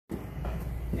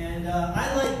And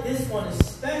I like this one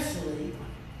especially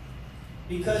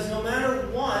because no matter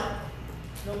what,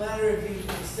 no matter if you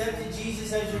accepted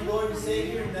Jesus as your Lord and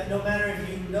Savior, no matter if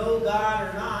you know God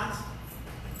or not,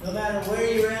 no matter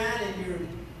where you're at in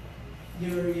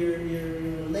your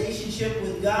relationship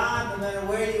with God, no matter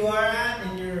where you are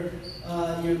at in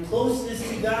your closeness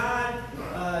to God,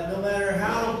 no matter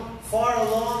how far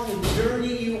along the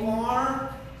journey you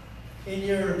are in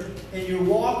your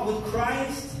walk with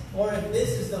Christ, or if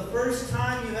this is the first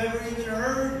time you've ever even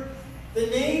heard the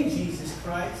name Jesus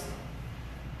Christ,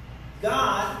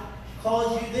 God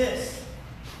calls you this.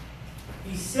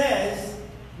 He says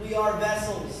we are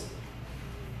vessels.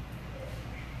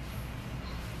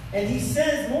 And he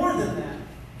says more than that.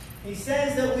 He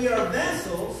says that we are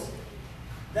vessels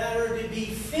that are to be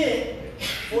fit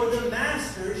for the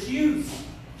Master's use.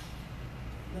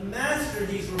 The Master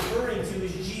he's referring to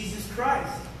is Jesus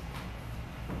Christ.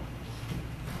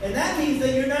 And that means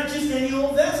that you're not just any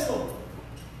old vessel.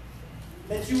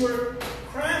 That you were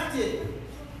crafted.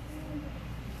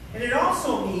 And it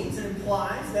also means and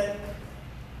implies that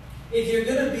if you're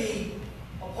going to be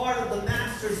a part of the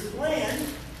Master's plan,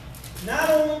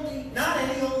 not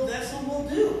any old vessel will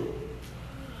do.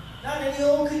 Not any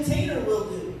old container will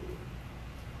do.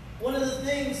 One of the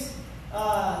things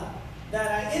that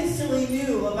I instantly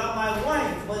knew about my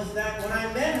wife was that when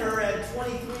I met her at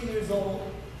 23 years old,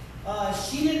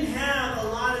 she didn't have a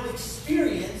lot of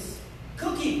experience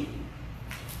cooking.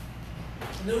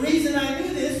 And the reason I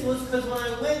knew this was because when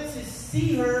I went to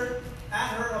see her at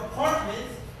her apartment,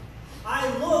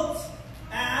 I looked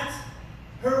at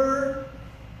her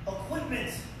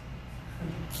equipment.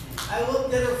 I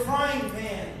looked at her frying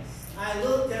pans. I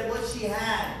looked at what she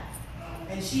had.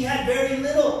 And she had very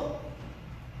little.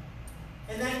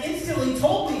 And that instantly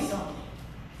told me something.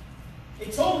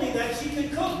 It told me that she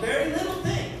could cook very little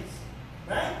things.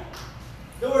 Right?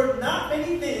 There were not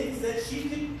many things that she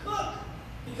could cook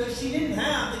because she didn't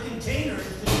have the containers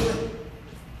to do it.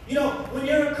 You know, when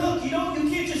you're a cook, you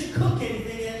can't just cook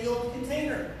anything in any old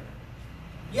container.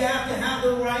 You have to have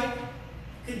the right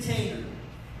container.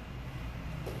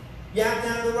 You have to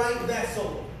have the right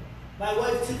vessel. My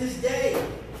wife to this day,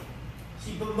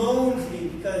 she bemoans me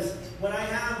because when I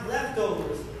have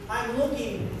leftovers, I'm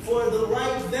looking for the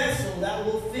right vessel that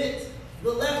will fit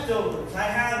the leftovers. I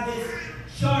have this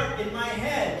chart in my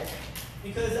head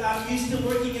because I'm used to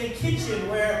working in a kitchen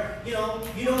where, you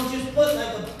don't just put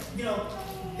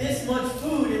like this much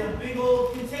food in a big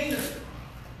old container.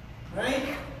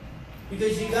 Right?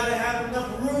 Because you got to have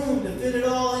enough room to fit it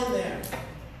all in there.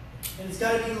 And it's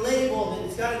got to be labeled, and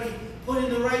it's got to be put in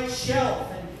the right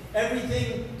shelf, and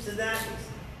everything to that extent.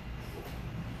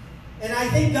 And I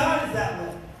think God is that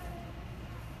way.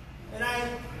 And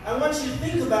I want you to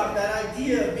think about that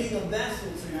idea of being a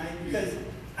vessel tonight, because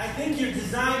I think you're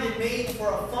designed and made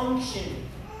for a function.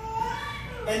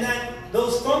 And that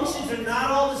those functions are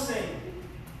not all the same.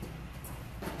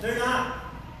 They're not.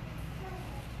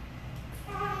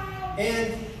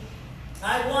 And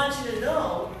I want you to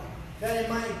know that in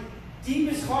my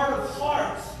deepest heart of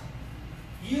hearts,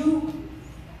 you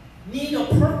need a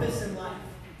purpose in life.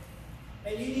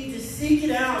 And you need to seek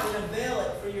it out and avail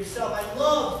it for yourself. I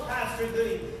love Pastor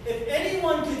Gooding. If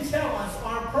anyone could tell us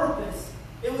our purpose,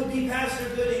 it would be Pastor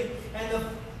Gooding. And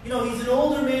he's an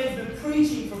older man. He's been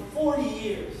preaching for 40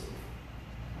 years.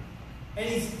 And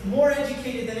he's more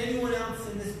educated than anyone else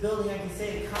in this building. I can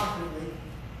say it confidently.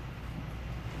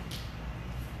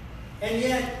 And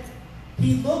yet,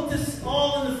 he looked us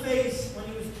all in the face when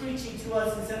he was preaching to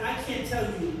us and said, I can't tell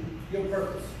you your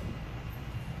purpose.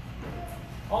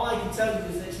 All I can tell you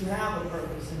is that you have a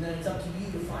purpose, and that it's up to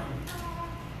you to find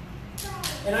it.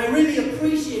 And I really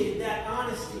appreciated that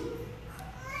honesty.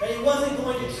 That he wasn't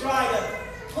going to try to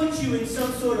put you in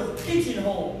some sort of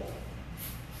pigeonhole.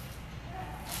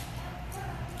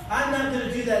 I'm not going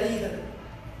to do that either.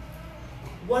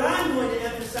 What I'm going to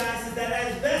emphasize is that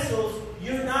as vessels,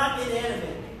 you're not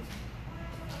inanimate.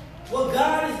 What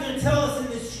God is going to tell us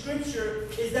in this scripture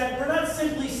is that we're not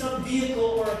simply some vehicle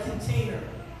or a container.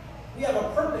 We have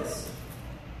a purpose.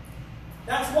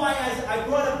 That's why I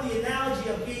brought up the analogy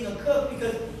of being a cook,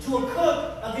 because to a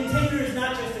cook, a container is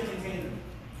not just a container.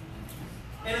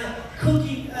 And a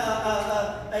cooking,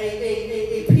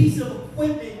 a piece of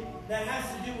equipment that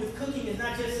has to do with cooking is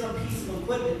not just some piece of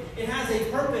equipment. It has a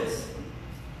purpose.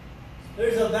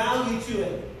 There's a value to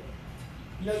it.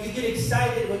 You get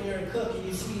excited when you're a cook and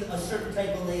you see a certain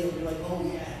type of ladle. You're like, oh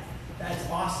yeah, that's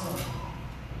awesome.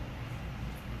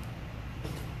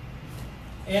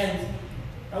 And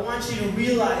I want you to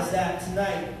realize that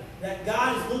tonight, that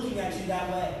God is looking at you that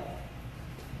way.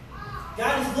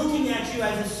 God is looking at you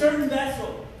as a certain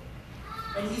vessel.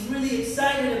 And he's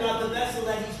excited about the vessel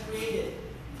that he's created.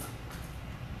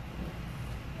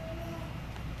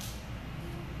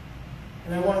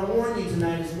 And I want to warn you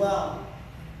tonight as well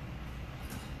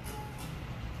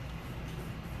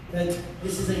that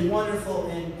this is a wonderful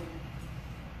and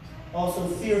also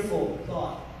fearful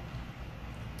thought.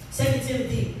 2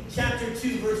 Timothy chapter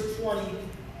 2, verse 20.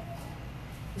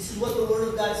 This is what the Word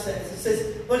of God says. It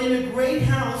says, "But in a great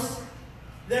house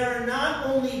there are not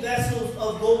only vessels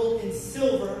of gold and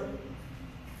silver,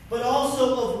 but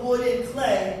also of wood and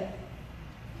clay,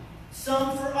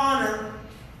 some for honor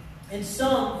and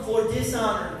some for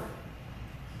dishonor.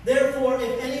 Therefore,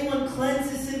 if anyone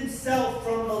cleanses himself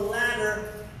from the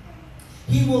latter,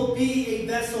 he will be a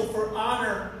vessel for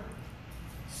honor,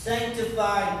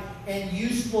 sanctified and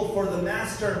useful for the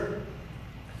master,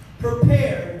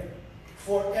 prepared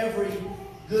for every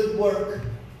good work."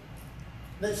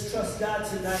 Let's trust God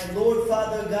tonight. Lord,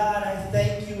 Father God, I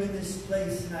thank you in this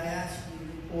place, and I ask you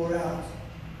to pour out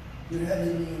your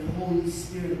heavenly and Holy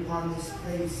Spirit upon this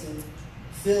place and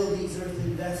fill these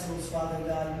earthen vessels, Father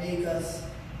God. Make us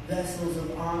vessels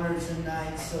of honor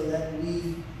tonight so that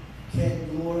we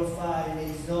can glorify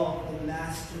and exalt the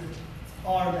Master,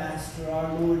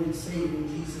 our Lord and Savior,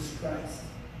 Jesus Christ.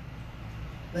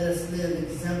 Let us live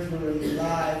exemplary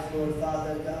lives, Lord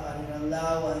Father God, and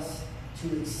allow us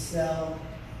to excel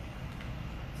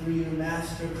through your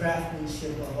master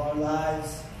craftsmanship of our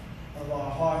lives, of our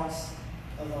hearts,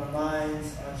 of our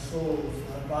minds, our souls,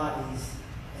 our bodies,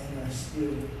 and our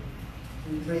spirit.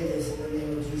 We pray this in the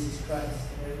name of Jesus Christ.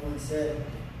 And everyone said,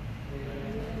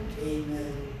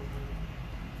 Amen.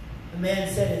 The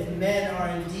man said, if men are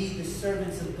indeed the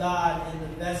servants of God and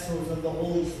the vessels of the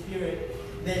Holy Spirit,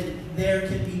 then there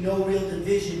can be no real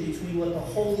division between what the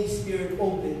Holy Spirit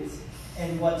opens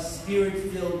and what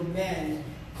Spirit-filled men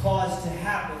cause to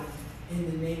happen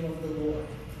in the name of the Lord.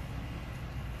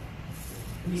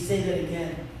 Let me say that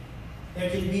again. There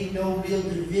can be no real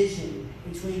division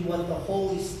between what the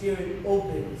Holy Spirit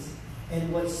opens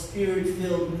and what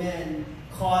Spirit-filled men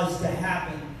cause to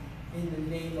happen in the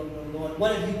name of the Lord.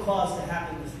 What have you caused to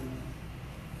happen this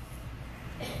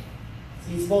week?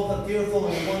 See, it's both a fearful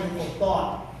and wonderful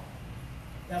thought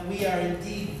that we are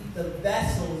indeed the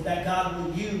vessels that God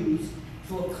will use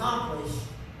to accomplish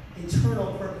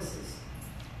eternal purposes.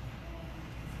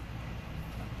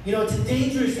 You know, it's a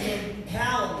dangerous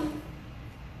mentality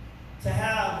to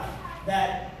have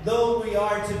that though we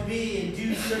are to be and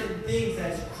do certain things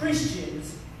as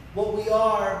Christians, what we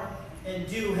are and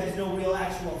do has no real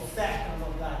actual effect on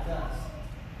what God does.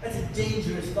 That's a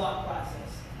dangerous thought process.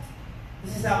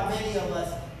 This is how many of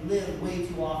us live way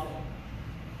too often.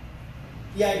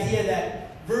 The idea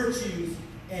that virtues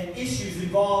and issues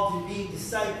involved in being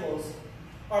disciples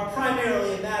are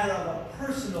primarily a matter of a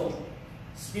personal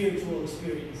spiritual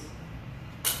experience,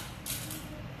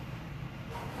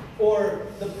 or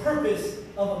the purpose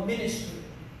of a ministry.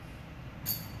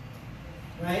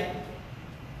 Right?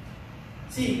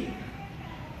 See,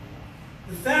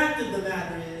 the fact of the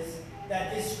matter is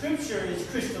that this scripture is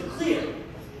crystal clear.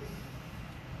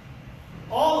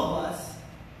 All of us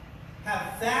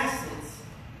have facets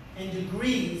and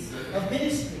degrees of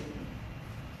ministry.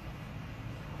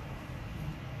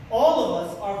 All of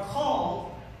us are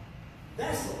called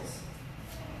vessels.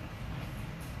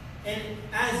 And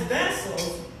as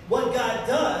vessels, what God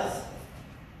does,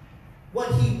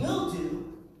 what he will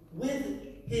do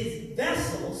with his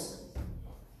vessels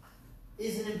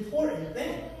is an important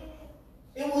thing.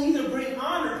 It will either bring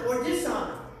honor or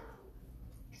dishonor.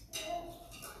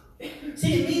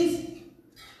 See, it means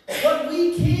what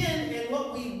we can and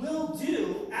what we will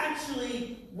do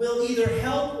actually will either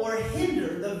help or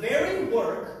hinder the very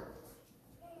work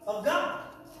of God.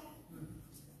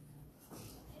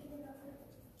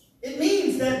 It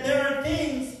means that there are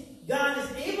things God is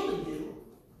able to do,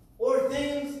 or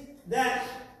things that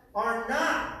are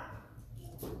not,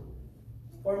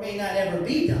 or may not ever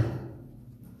be done,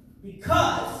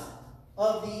 because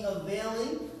of the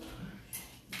availing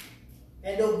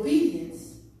and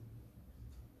obedience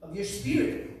of your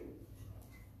spirit,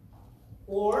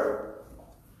 or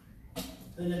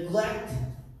the neglect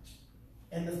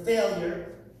and the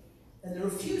failure and the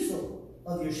refusal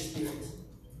of your spirit.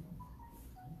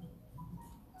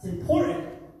 It's important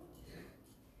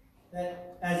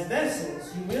that as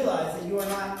vessels you realize that you are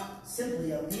not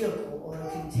simply a vehicle or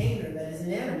a container that is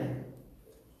inanimate.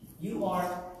 You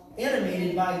are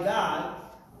animated by God,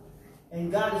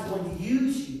 and God is going to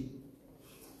use you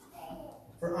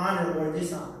for honor or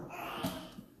dishonor.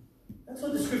 That's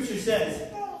what the scripture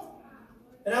says.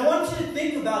 And I want you to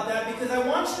think about that, because I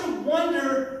want you to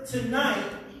wonder tonight,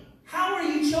 how are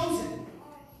you chosen?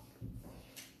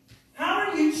 How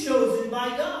are you chosen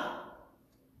by God?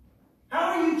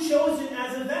 How are you chosen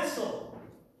as a vessel?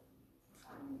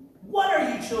 What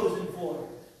are you chosen for?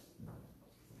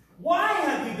 Why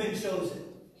have you been chosen?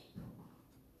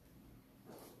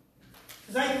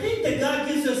 Because I think that God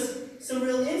gives us some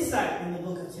real insight in the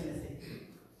book of Timothy.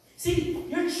 See,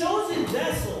 you're chosen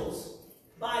vessels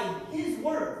by His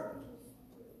word.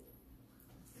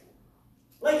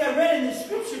 Like I read in the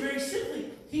scripture very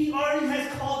simply, He already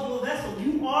has called you a vessel.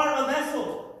 You are a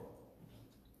vessel.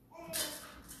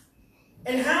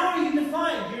 And how are you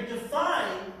defined? You're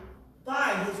defined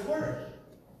by His word.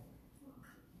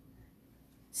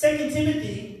 2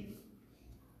 Timothy,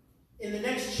 in the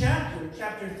next chapter,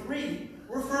 chapter 3,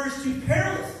 refers to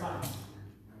perilous times.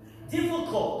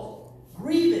 Difficult,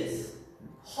 grievous,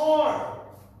 hard,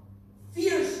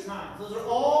 fierce times. Those are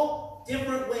all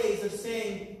different ways of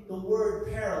saying the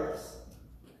word perilous.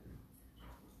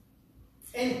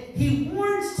 And he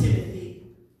warns Timothy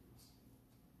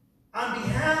on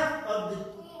behalf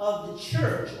of the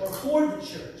church, or for the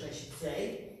church, I should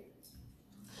say,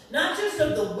 not just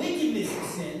of the wickedness of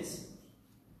sins,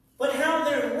 but how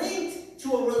they're linked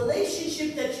to a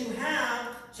relationship that you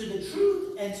have to the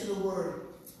truth and to the word.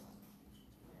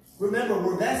 Remember,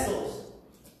 we're vessels.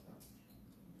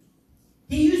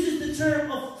 He uses the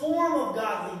term a form of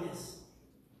godliness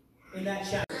in that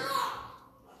chapter.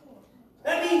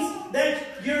 That means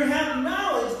that you have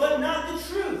knowledge, but not the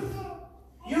truth.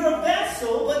 You're a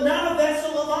vessel, but not a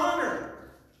vessel of honor.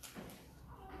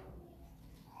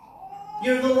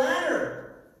 You're the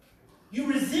latter. You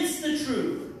resist the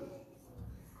truth.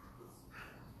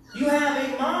 You have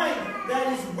a mind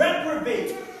that is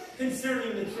reprobate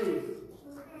concerning the truth.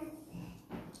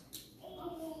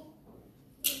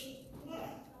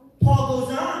 Paul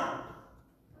goes on.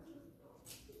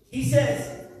 He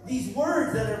says these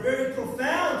words that are very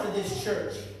profound to this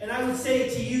church. And I would say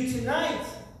it to you tonight.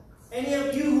 Any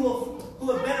of you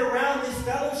who have been around this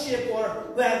fellowship, or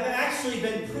who have actually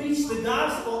been preached the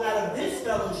gospel out of this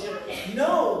fellowship,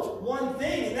 know one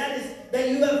thing, and that is that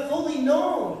you have fully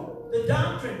known the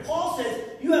doctrine. Paul says,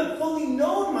 you have fully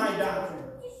known my doctrine.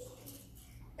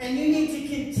 And you need to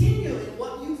continue in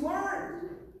what you've learned.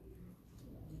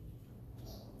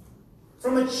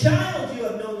 From a child you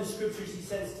have known the scriptures, he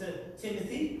says to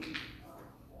Timothy.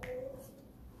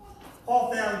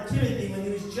 Paul found Timothy when he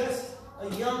was just a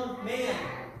young man.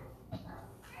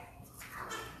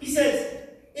 He says,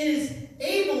 it is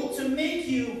able to make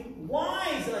you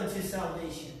wise unto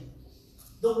salvation.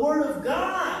 The word of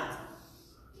God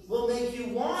will make you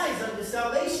wise unto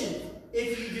salvation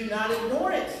if you do not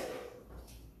ignore it.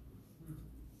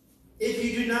 If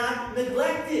you do not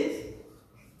neglect it.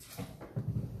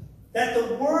 That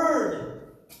the word,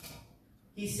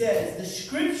 he says, the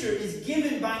scripture is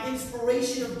given by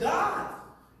inspiration of God.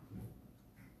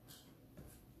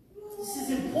 This is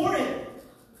important.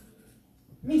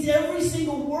 It means every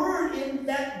single word in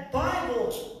that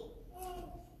Bible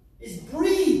is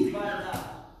breathed by God.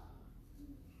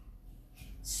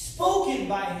 Spoken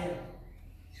by Him.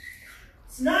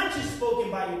 It's not just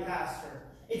spoken by your pastor.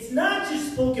 It's not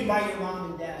just spoken by your mom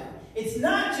and dad. It's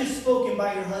not just spoken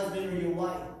by your husband or your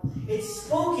wife. It's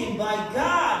spoken by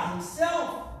God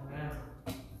Himself.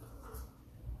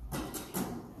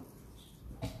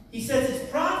 He says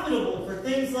it's profitable for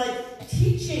things like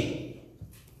teaching.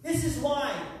 This is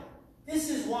why. This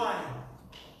is why.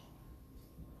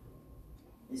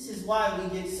 This is why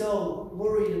we get so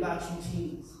worried about you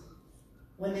teens.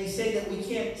 When they say that we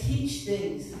can't teach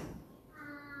things.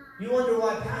 You wonder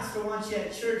why Pastor wants you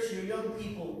at church, you young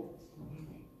people.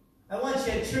 I want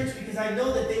you at church because I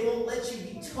know that they won't let you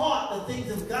be taught the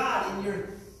things of God in your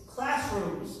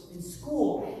classrooms, in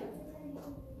school.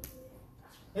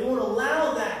 They won't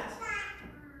allow that.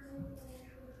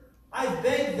 I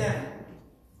beg them.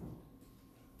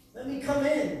 Let me come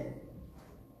in.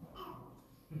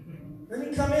 Let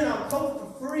me come in. I'll come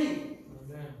for free.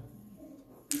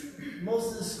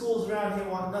 Most of the schools around here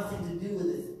want nothing to do with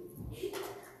it.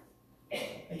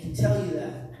 I can tell you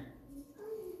that.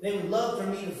 They would love for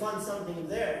me to fund something of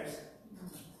theirs.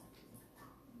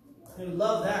 They would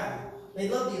love that. They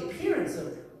love the appearance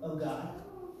of God.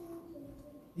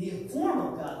 The form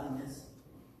of godliness.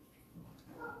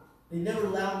 They never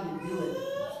allow me to do it.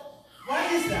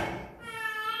 Why is that?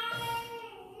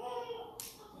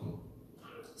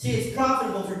 See, it's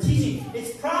profitable for teaching.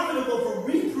 It's profitable for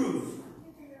reproof.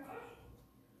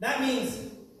 That means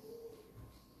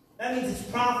it's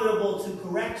profitable to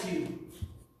correct you.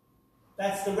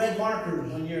 That's the red marker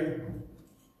when you're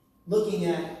looking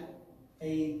at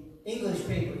an English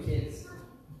paper, kids.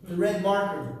 The red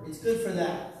marker. It's good for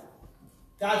that.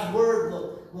 God's word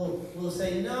will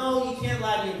say, no, you can't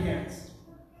lie to your parents.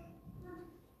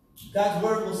 God's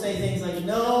word will say things like,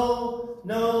 no,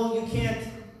 you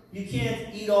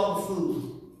can't eat all the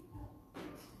food. It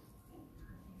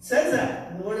says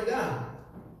that in the Word of God.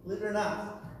 Believe it or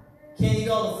not. Can't eat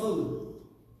all the food.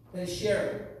 Gotta share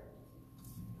it.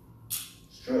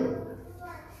 It's true.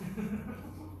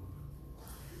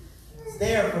 It's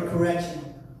there for correction.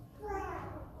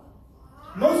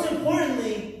 Most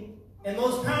importantly, and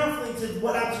most powerfully to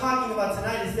what I'm talking about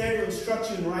tonight, is there to instruct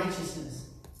you in righteousness.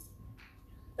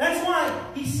 That's why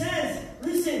he says,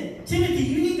 listen, Timothy,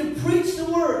 you need to preach the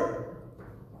word.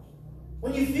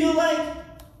 When you feel like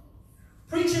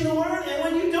preaching the word, and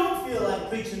when you don't feel like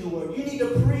preaching the word, you need to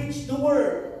preach the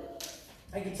word.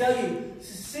 I can tell you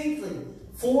succinctly,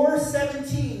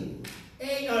 4:17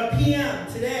 p.m.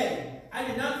 today, I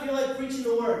did not feel like preaching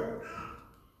the word.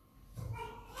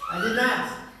 I did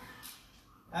not.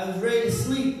 I was ready to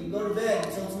sleep and go to bed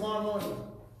until tomorrow morning.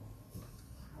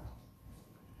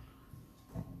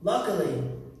 Luckily,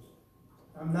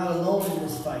 I'm not alone in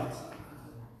this fight.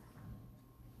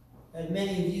 I had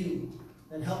many of you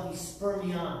that helped me spur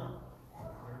me on.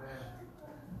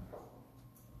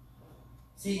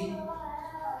 See,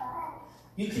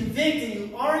 you convict and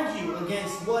you argue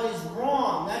against what is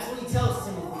wrong. That's what he tells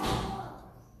Timothy.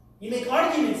 You make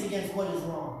arguments against what is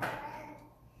wrong.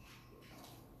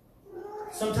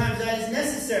 Sometimes that is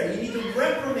necessary. You need to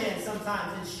reprimand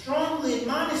sometimes and strongly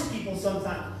admonish people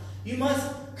sometimes. You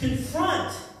must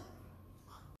confront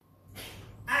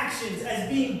actions as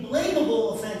being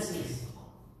blamable offenses.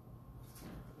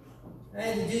 I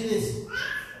had to do this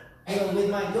with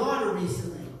my daughter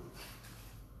recently.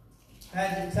 I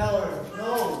had to tell her,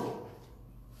 no,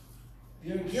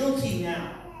 you're guilty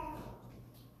now.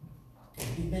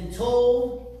 You've been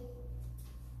told,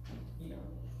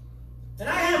 And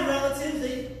I have relatives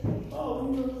that,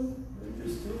 they're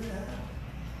just doing that.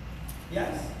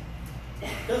 Yes.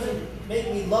 It doesn't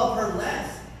make me love her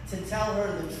less to tell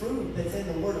her the truth that's in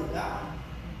the Word of God.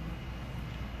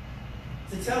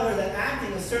 To tell her that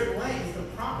acting a certain way is the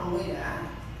proper way to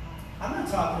act. I'm not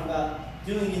talking about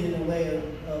doing it in a way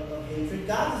of hatred.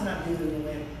 God does not do it in a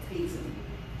way of hatred.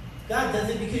 God does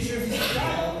it because you're His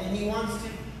child and He wants to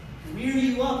rear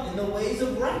you up in the ways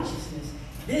of righteousness.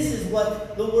 This is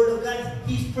what the Word of God,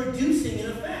 He's producing in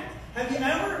effect. Have you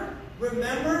ever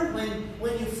remembered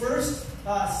when you first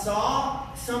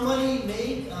saw somebody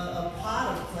make a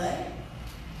pot of clay?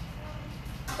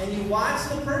 And you watch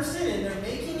the person and they're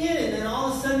making it, and then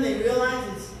all of a sudden they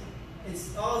realize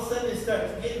it's all of a sudden it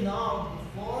starts getting all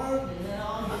formed, and then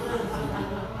all of a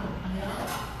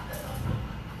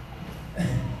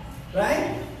sudden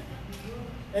right?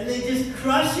 And they just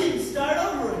crush it and start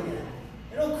over again.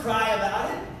 They don't cry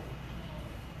about it.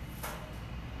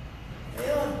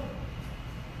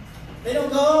 They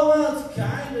don't go, oh, well, it's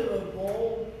kind of a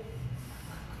bowl.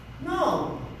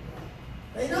 No,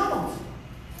 they don't.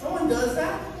 No one does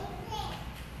that.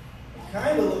 It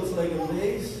kind of looks like a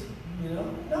vase,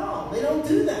 No, they don't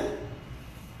do that.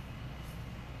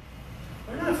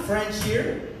 We're not French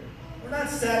here. We're not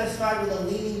satisfied with a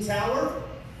leaning tower.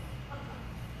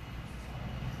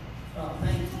 Oh,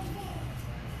 thank you.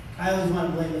 I always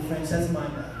want to blame the French. That's my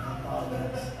bad. I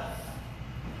apologize.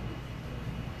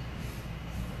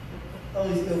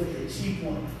 Always go for the cheap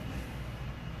one.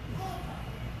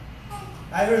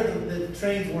 I heard the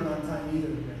trains weren't on time either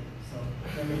today, so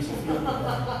that makes you feel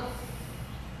better.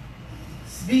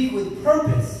 Speak with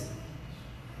purpose,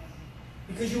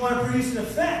 because you want to produce an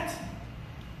effect.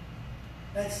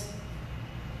 That's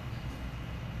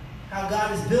how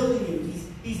God is building you.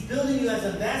 He's building you as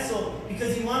a vessel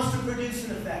because He wants to produce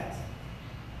an effect.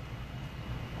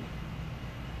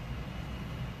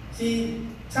 See,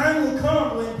 time will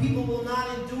come when people will not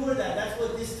endure that. That's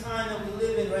what this time that we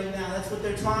live in right now, that's what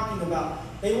they're talking about.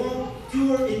 They won't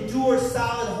endure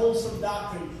solid, wholesome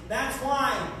doctrine. That's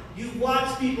why you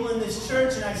watch people in this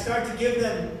church and I start to give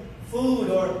them food,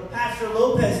 or Pastor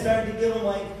Lopez started to give them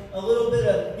like a little bit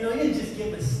of, he didn't just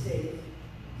give a steak.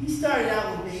 He started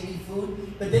out with baby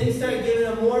food, but then he started giving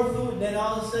them more food, and then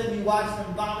all of a sudden you watch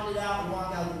them vomit it out and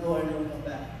walk out the door and never come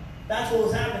back. That's what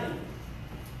was happening.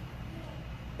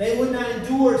 They would not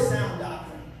endure sound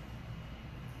doctrine.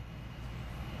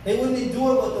 They wouldn't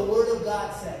endure what the Word of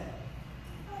God said.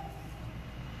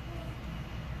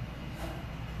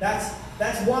 That's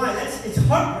why. It's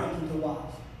heartbreaking to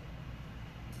watch.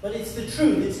 But it's the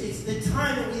truth. It's the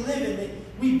time that we live in.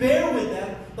 We bear with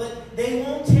them, but they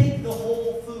won't take the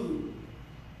whole food.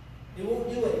 They won't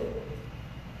do it.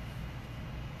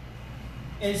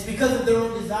 And it's because of their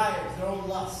own desires, their own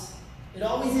lusts. It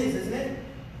always is, isn't it?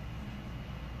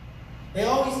 They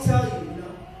always tell you,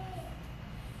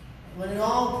 when it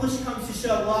all push comes to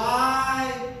shove,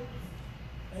 why?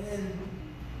 and then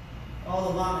all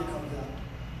the vomit comes out.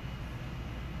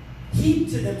 Heap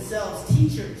to themselves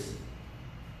teachers.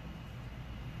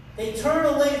 They turn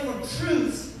away from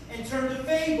truths and turn to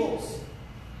fables.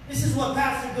 This is what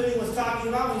Pastor Gooding was talking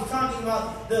about when he's talking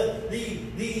about the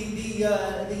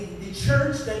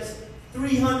church that's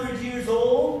 300 years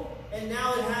old, and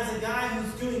now it has a guy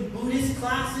who's doing Buddhist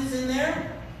classes in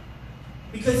there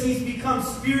because he's become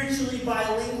spiritually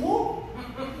bilingual.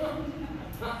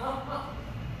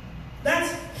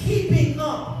 That's heaping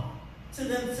up to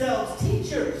themselves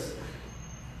teachers.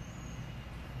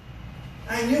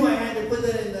 I knew I had to put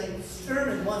that in the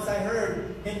sermon once I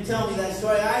heard him tell me that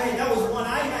story. That was one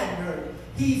I hadn't heard.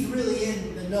 He's really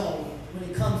in the know when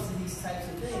it comes to these types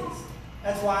of things.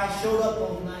 That's why I showed up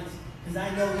both nights, because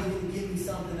I know he would give me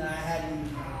something that I hadn't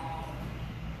even heard.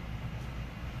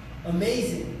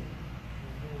 Amazing.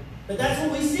 But that's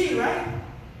what we see, right?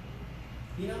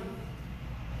 You know?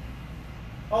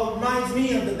 Oh, it reminds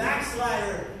me of the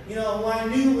backslider, who I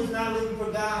knew was not living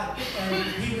for God. And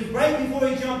he was right before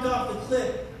he jumped off the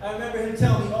cliff. I remember him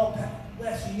telling me, "Oh,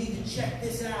 Wes, you need to check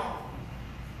this out."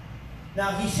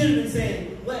 Now, he should have been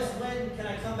saying, "Wes, when can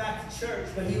I come back to church?"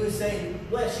 But he was saying,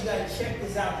 "Wes, you got to check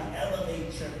this out, the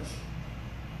Elevate Church."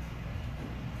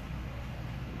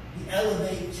 The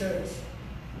Elevate Church.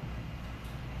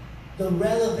 The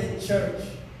Relevant Church.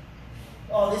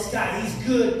 Oh, this guy, he's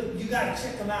good. You got to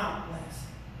check him out, Wes.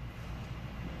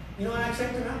 You know when I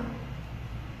checked him out?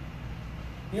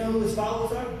 You know who his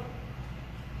followers are?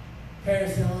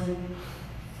 Paris Hilton,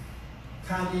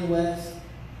 Kanye West,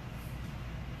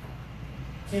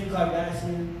 Kim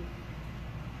Kardashian.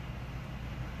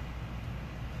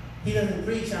 He doesn't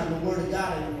preach on the Word of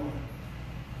God anymore.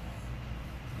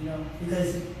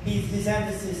 Because his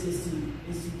emphasis is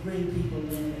to bring people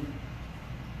in,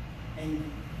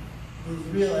 and his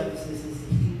real emphasis is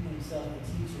to heap himself a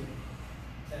teacher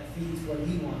that feeds what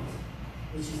he wants,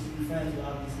 which is to be friends with,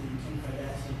 obviously, Kim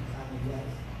Kardashian and Kanye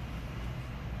West.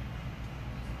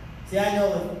 See, I know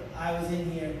if I was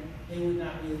in here, they would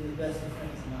not be the best of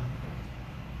friends of mine.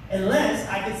 Unless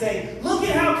I could say, "Look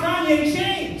at how Kanye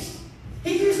changed.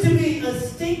 He used to be a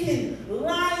stinking,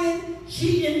 lying,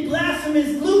 cheating,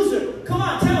 blasphemous loser. Come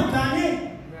on, tell him,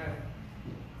 Kanye." Right.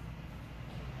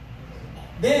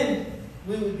 Then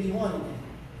we would be one again.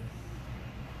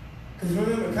 Because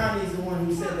remember, Kanye is the one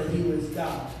who said that he was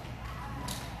God.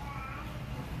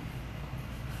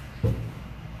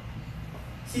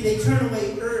 See, they turn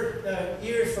away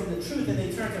ears from the truth and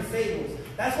they turn to fables.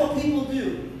 That's what people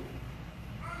do.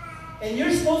 And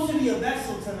you're supposed to be a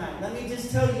vessel tonight. Let me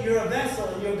just tell you, you're a vessel.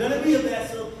 And you're going to be a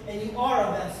vessel, and you are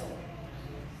a vessel.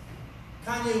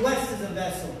 Kanye West is a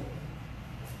vessel.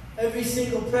 Every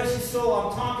single precious soul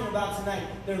I'm talking about tonight,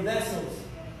 they're vessels.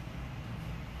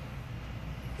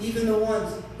 Even the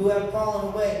ones who have fallen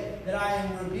away, that I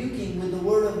am rebuking with the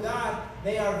Word of God,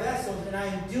 they are vessels. And I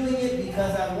am doing it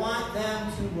because I want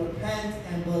them to repent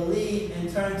and believe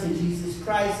and turn to Jesus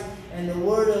Christ and the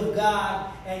Word of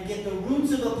God and get the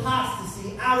roots of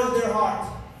apostasy out of their heart.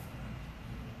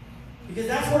 Because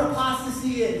that's what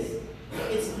apostasy is.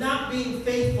 It's not being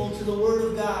faithful to the Word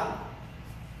of God.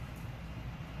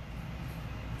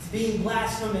 It's being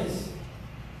blasphemous.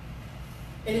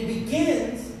 And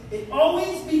it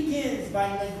always begins by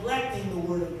neglecting the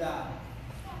Word of God.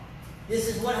 This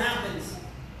is what happens.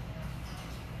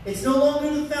 It's no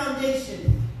longer the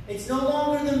foundation. It's no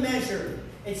longer the measure.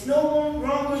 It's no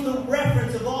longer the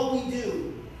reference of all we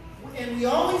do. And we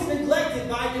always neglect it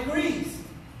by degrees.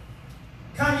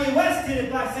 Kanye West did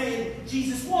it by saying,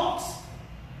 "Jesus walks."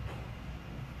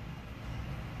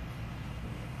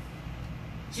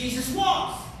 Jesus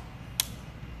walks.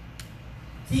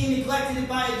 He neglected it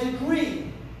by a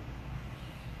degree.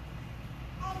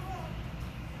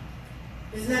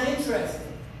 Isn't that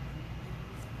interesting?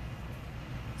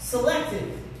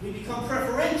 Selective. We become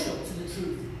preferential to the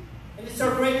truth. And it's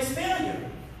our greatest failure.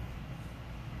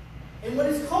 And what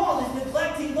it's called is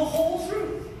neglecting the whole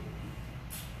truth.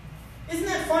 Isn't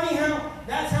that funny how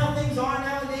that's how things are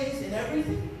nowadays in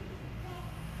everything?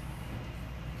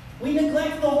 We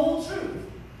neglect the whole truth.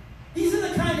 These are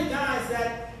the kind of guys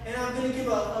that, and I'm going to give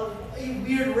a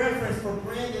weird reference for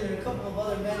Brandon and a couple of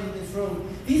other men in this room.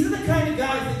 These are the kind of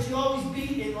guys that you always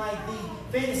beat in like the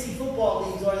fantasy football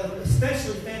leagues or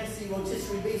especially fantasy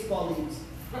rotisserie baseball leagues.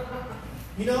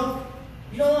 You know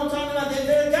what I'm talking about?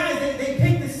 They're the guys, they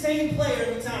pick the same player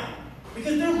every time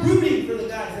because they're rooting for the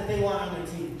guys that they want on their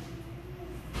team.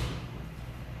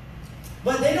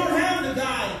 But they don't have the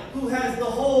guy who has the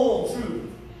whole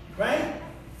truth, right?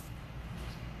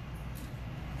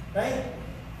 Right?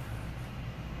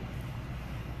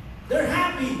 They're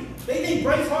happy They think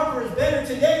Bryce Harper is better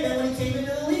today than when he came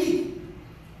into the league.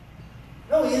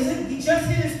 No, he isn't. He just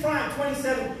hit his prime,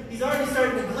 27. He's already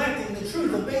started neglecting the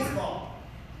truth of baseball.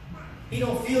 He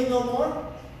don't field no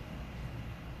more.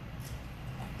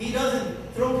 He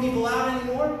doesn't throw people out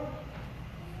anymore.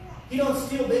 He don't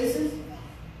steal bases.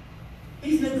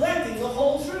 He's neglecting the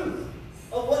whole truth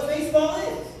of what baseball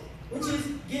is, which is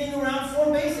getting around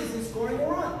 4 bases and scoring a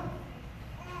run.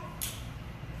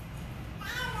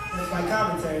 That's my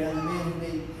commentary on the man who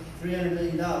made $300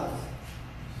 million.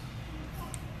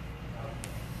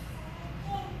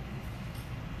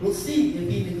 We'll see if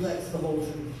he neglects the whole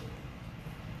truth.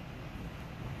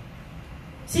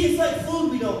 See, it's like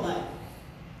food we don't like.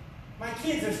 My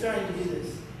kids are starting to do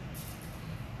this.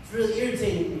 It's really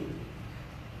irritating me.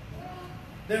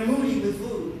 They're moody with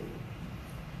food.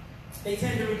 They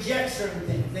tend to reject certain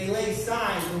things. They lay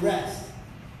aside the rest.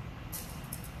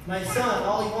 My son,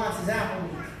 all he wants is apple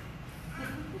meat.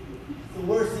 It's the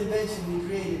worst invention we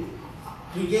created.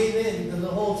 We gave in to the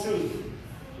whole truth.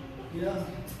 You know?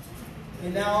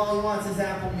 And now all he wants is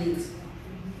apple meat.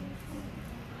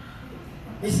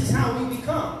 This is how we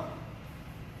become.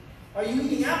 Are you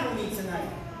eating apple meat tonight?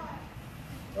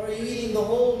 Or are you eating the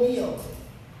whole meal?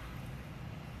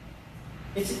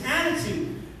 It's an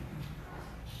attitude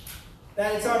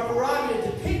that it's our prerogative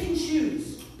to pick and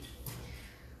choose.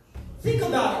 Think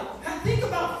about it. Think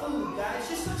about food, guys.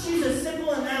 Just let's use a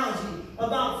simple analogy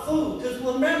about food. Because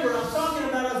remember, I'm talking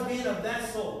about us being a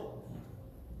vessel.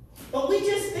 But we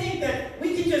just think that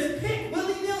we can just pick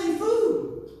willy-nilly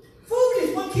food. Food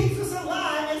is what keeps us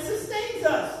alive and sustains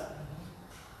us.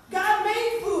 God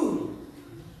made food.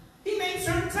 He made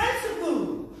certain types of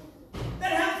food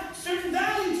that have certain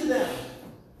value to them.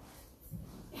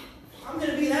 I'm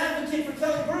going to be an advocate for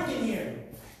Kelly Bergen here.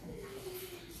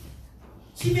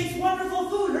 She makes wonderful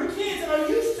food. Her kids are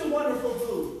used to wonderful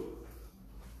food.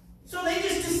 So they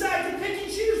just decide to pick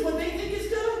and choose what they think is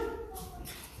good.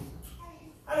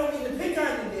 I don't mean to pick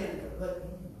on you, Dan,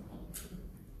 but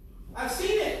I've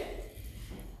seen it.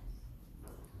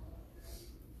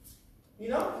 You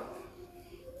know?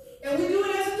 And we do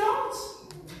it as adults.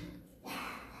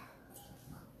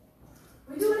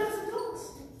 We do it as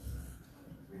adults.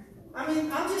 I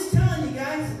mean, I'm just telling you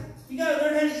guys, you got to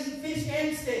learn how to eat fish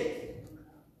and steak.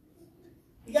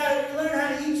 You got to learn how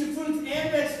to eat your fruits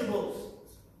and vegetables.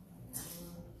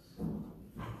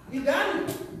 You got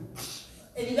to.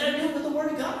 And you got to do it with the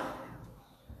Word of God.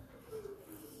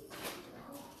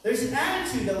 There's an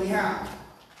attitude that we have.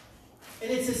 And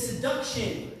it's a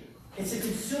seduction. It's a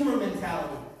consumer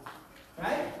mentality.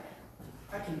 Right?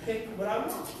 I can pick what I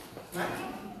want. Right?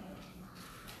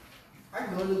 I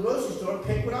can go to the grocery store and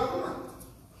pick what I want.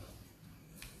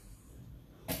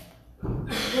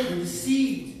 We're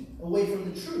deceived away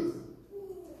from the truth.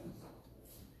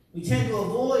 We tend to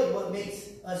avoid what makes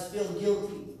us feel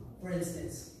guilty, for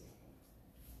instance.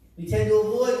 We tend to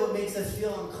avoid what makes us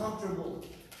feel uncomfortable.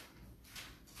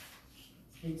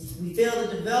 We fail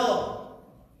to develop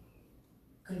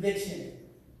conviction.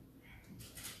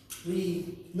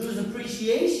 We lose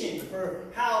appreciation for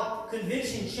how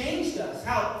conviction changed us,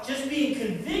 how just being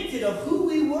convicted of who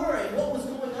we were and what was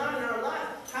going on in our life,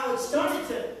 how it started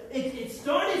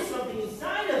something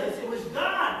inside of us. It was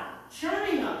God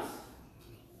churning us,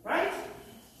 right?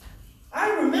 I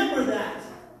remember that.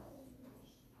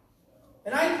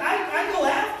 And I go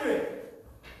after it.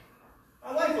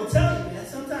 My wife will tell you, man,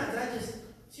 sometimes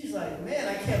she's like, man,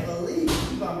 I can't believe you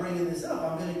keep on bringing this up.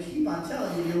 I'm going to keep on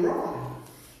telling you you're wrong.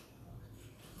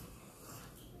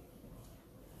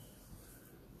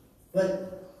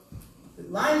 But if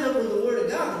it lines up with the Word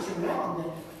of God that you're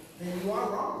wrong, then you are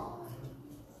wrong.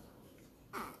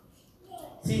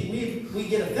 See, we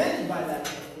get offended by that,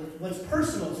 what's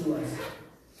personal to us.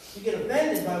 We get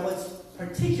offended by what's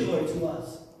particular to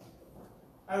us.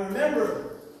 I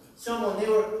remember someone, they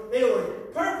were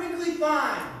perfectly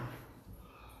fine.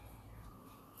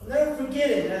 I'll never forget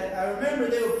it. I remember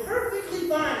they were perfectly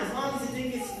fine as long as it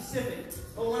didn't get specific.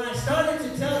 But when I started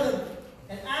to tell them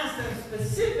and ask them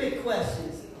specific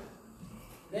questions,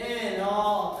 then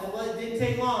it didn't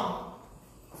take long.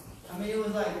 I mean, it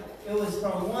was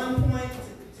from one point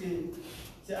to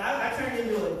I turned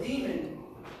into a demon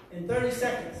in 30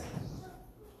 seconds.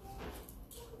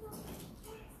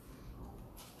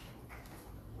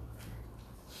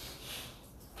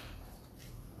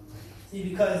 See,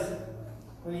 because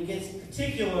when it gets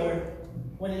particular,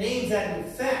 when it aims at an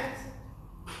effect,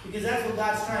 because that's what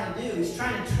God's trying to do. He's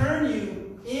trying to turn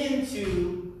you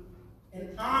into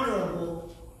an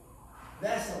honorable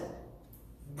vessel.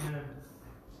 Amen.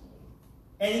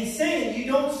 And he's saying you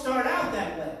don't start out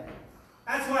that way.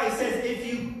 That's why he says if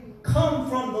you come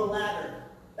from the ladder.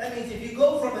 That means if you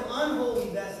go from an unholy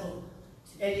vessel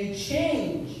and you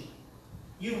change,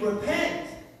 you repent.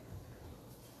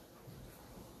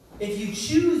 If you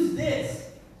choose this,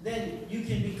 then you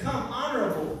can become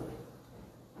honorable.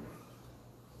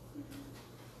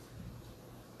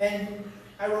 And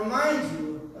I remind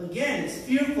you, again, it's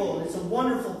fearful and it's a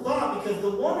wonderful thought, because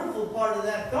the wonderful part of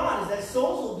that thought is that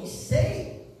souls will be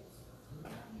saved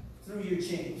through your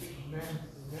change. Amen.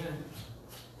 Amen.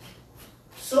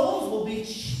 Souls will be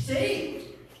saved.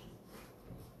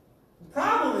 The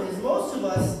problem is most of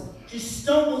us just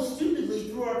stumble stupidly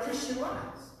through our Christian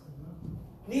lives,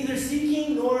 neither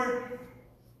seeking nor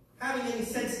having any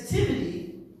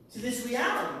sensitivity to this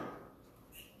reality.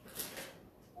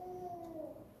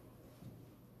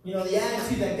 You know, the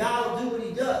attitude that God will do what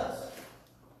he does.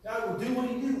 God will do what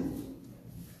he do.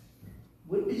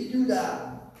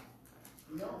 Whippity-doo-dah.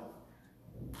 You know?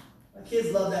 My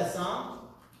kids love that song.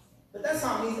 But that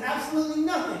song means absolutely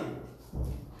nothing.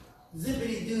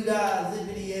 Zippity-doo-dah,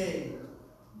 zippity-yay.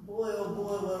 Boy, oh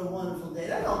boy, what a wonderful day.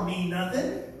 That don't mean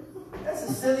nothing. That's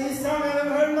the silliest song I've ever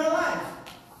heard in my life.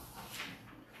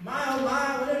 My, oh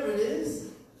my, whatever it is.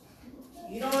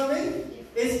 You know what I mean?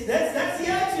 That's the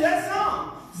attitude of that song.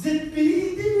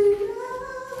 Zippity-doo-dah.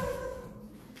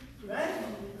 Right?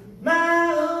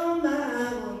 My, oh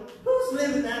my. Who's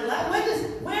living that life?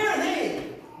 Where are they?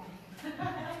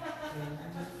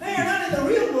 They are not in the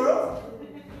real world.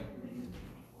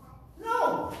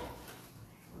 No.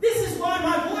 This is why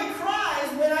my boy cries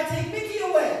when I take Mickey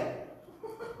away.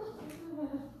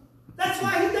 That's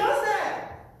why he does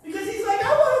that. Because he's like, I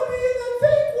want to be in the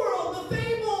fake world, the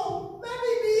fable. Let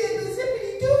me be in the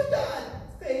zippity-doo-dah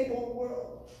fable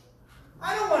world.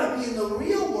 I don't want to be in the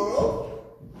real world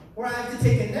where I have to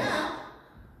take a nap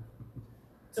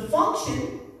to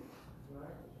function.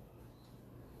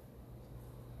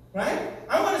 Right?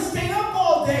 I want to stay up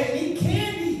all day and eat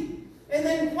candy and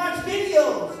then watch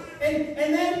videos and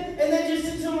then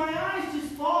just until my eyes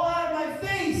just fall out of my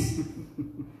face.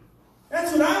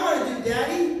 That's what I want to do,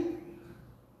 Daddy.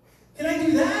 Can I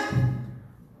do that?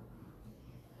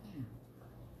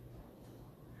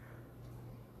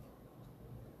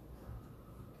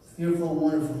 Fearful,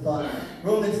 wonderful thought.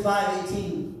 Romans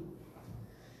 5:18.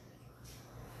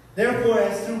 Therefore,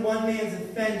 as through one man's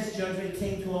offense judgment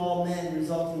came to all men,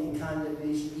 resulting in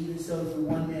condemnation, even so through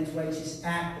one man's righteous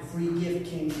act, the free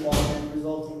gift came to all men,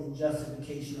 resulting in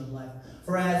justification of life.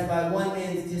 For as by one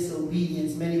man's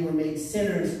disobedience many were made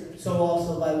sinners, so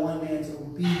also by one man's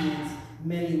obedience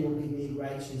many will be made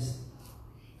righteous.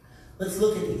 Let's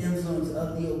look at the influence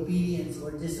of the obedience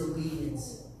or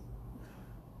disobedience.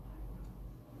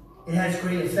 It has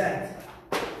great effect.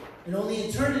 And only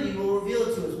eternity will reveal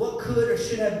it to us. What could or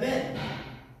should have been.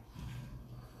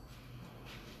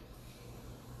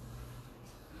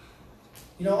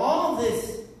 You know, all of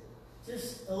this,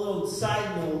 just a little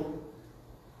side note,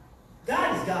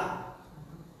 God is God.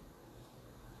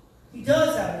 He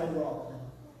does have an overall plan.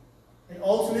 And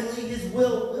ultimately, his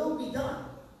will be done.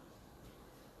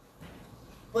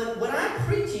 But what I'm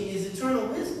preaching is eternal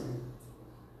wisdom.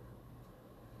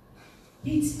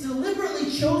 He's deliberately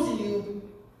chosen you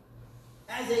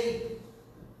as a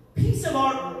piece of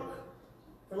artwork,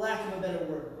 for lack of a better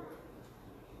word.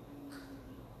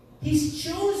 He's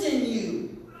chosen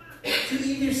you to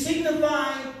either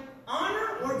signify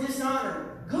honor or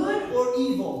dishonor, good or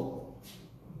evil,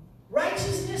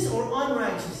 righteousness or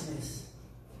unrighteousness,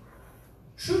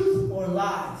 truth or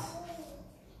lies.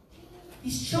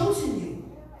 He's chosen you.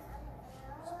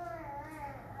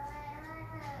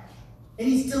 And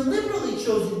he's deliberately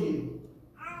chosen you.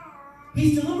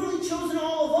 He's deliberately chosen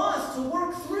all of us to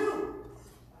work through.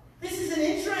 This is an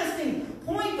interesting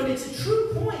point, but it's a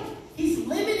true point. He's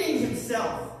limiting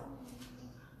himself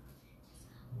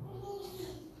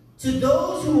to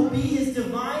those who will be his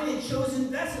divine and chosen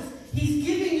vessels. He's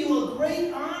giving you a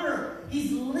great honor.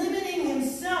 He's limiting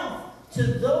himself to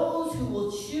those who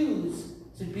will choose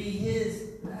to be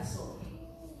his vessel.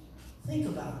 Think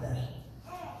about that.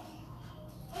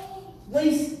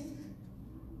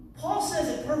 Paul says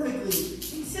it perfectly.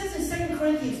 He says in 2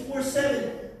 Corinthians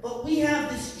 4:7, but we have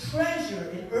this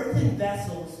treasure in earthen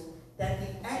vessels, that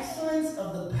the excellence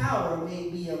of the power may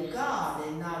be of God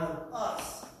and not of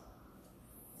us.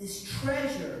 This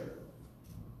treasure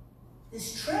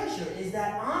is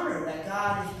that honor that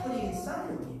God is putting inside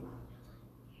of you.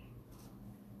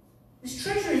 This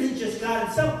treasure isn't just God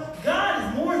himself. God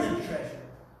is more than a treasure.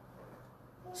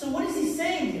 So what is he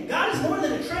saying here? God is more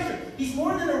than a treasure. He's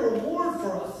more than a reward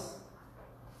for us.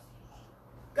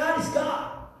 God is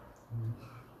God.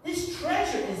 This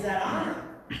treasure is that honor.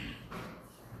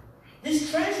 This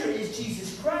treasure is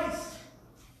Jesus Christ,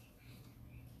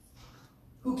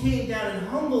 who came down and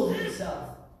humbled himself,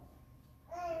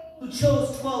 who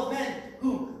chose 12 men,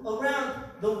 who around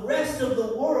the rest of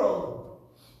the world,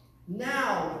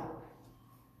 now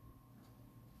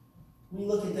we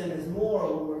look at them as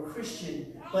moral or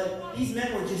Christian, but these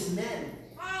men were just men.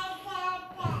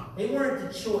 They weren't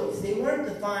the choice. They weren't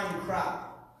the fine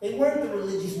crop. They weren't the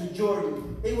religious majority.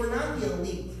 They were not the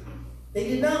elite. They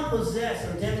did not possess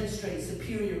or demonstrate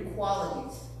superior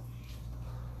qualities.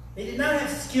 They did not have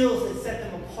skills that set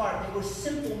them apart. They were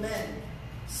simple men.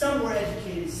 Some were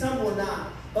educated, some were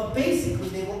not. But basically,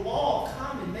 they were all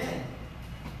common men.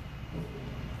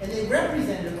 And they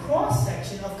represented a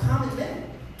cross-section of common men.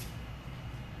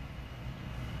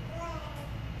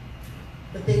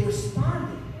 But they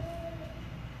responded.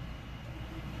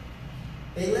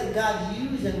 They let God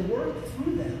use and work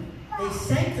through them. They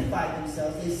sanctified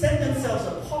themselves. They set themselves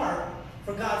apart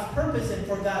for God's purpose and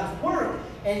for God's work.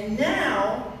 And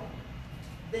now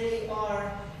they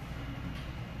are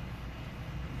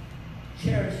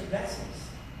cherished vessels.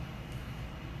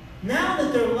 Now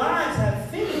that their lives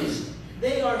have finished,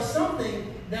 they are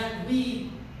something that we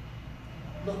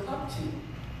look up to.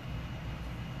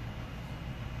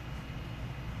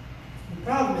 The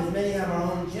problem is many have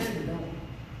our own agenda, don't we?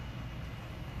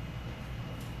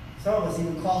 Some of us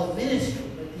even call it ministry,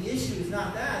 but the issue is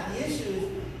not that. The issue is,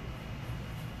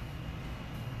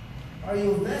 are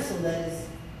you a vessel that is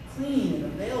clean and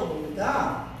available to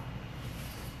God?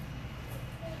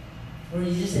 Or are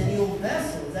you just any old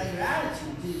vessel? Is that your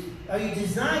attitude? Are you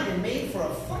designed and made for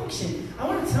a function? I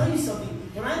want to tell you something.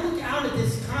 When I look out at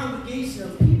this congregation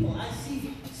of people, I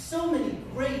see so many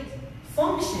great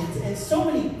functions and so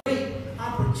many great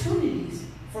opportunities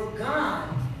for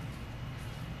God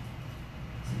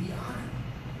to be honored.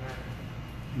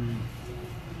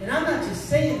 And I'm not just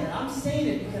saying that. I'm saying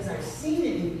it because I've seen it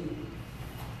in you.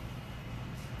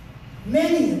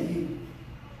 Many of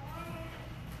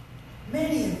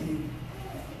you.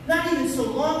 Not even so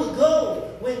long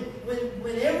ago, when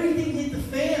everything hit the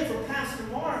fan for Pastor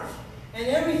Marsh, and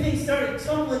everything started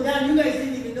tumbling down, you guys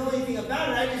didn't even know anything about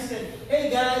it. I just said, "Hey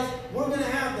guys, we're going to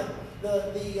have the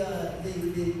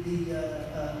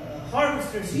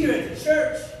harvesters here at the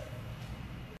church."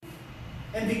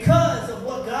 And because of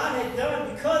what God had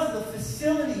done, because of the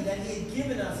facility that He had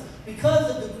given us,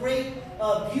 because of the great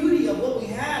beauty of what we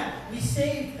had, we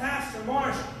saved Pastor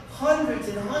Marsh hundreds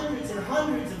and hundreds and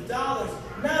hundreds of dollars.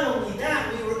 Not only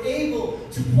that, we were able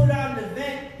to put on an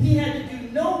event. He had to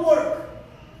do no work.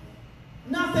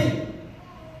 Nothing.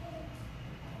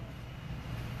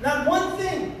 Not one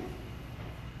thing.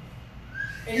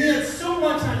 And he had so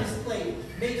much on his plate,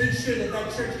 making sure that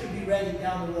that church could be ready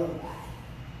down the road.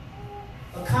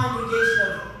 A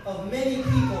congregation of many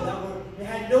people that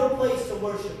had no place to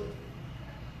worship.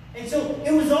 And so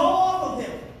it was all off of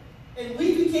him. And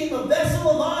we became a vessel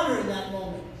of honor in that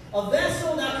moment. A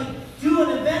vessel that could do an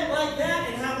event like that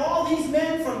and have all these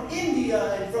men from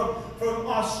India and from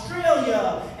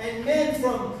Australia and men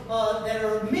from that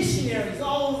are missionaries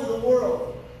all over the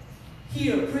world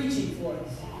here preaching for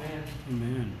us.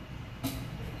 Amen.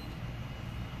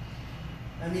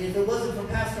 I mean, if it wasn't for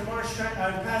Pastor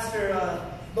Pastor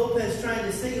Lopez trying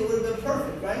to sing, it would have been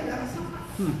perfect, right?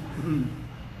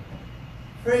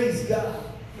 Praise God.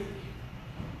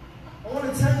 I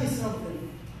want to tell you something.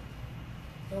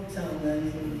 Don't tell him that.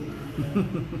 He's going to get you.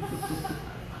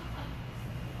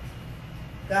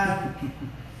 God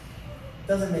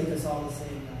doesn't make us all the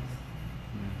same, guys.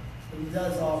 But He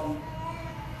does all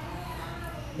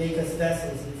make us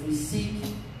vessels. If we seek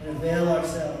and avail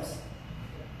ourselves,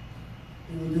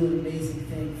 He will do an amazing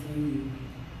thing through you.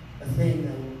 A thing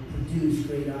that will produce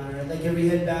great honor. I'd like every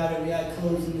head bowed, every eye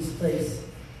closed in this place.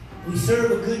 We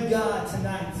serve a good God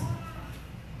tonight.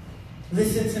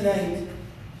 Listen tonight.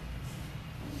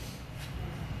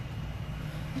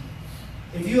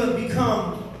 If you have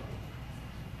become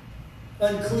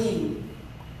unclean,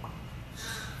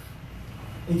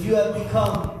 if you have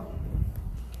become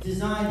designed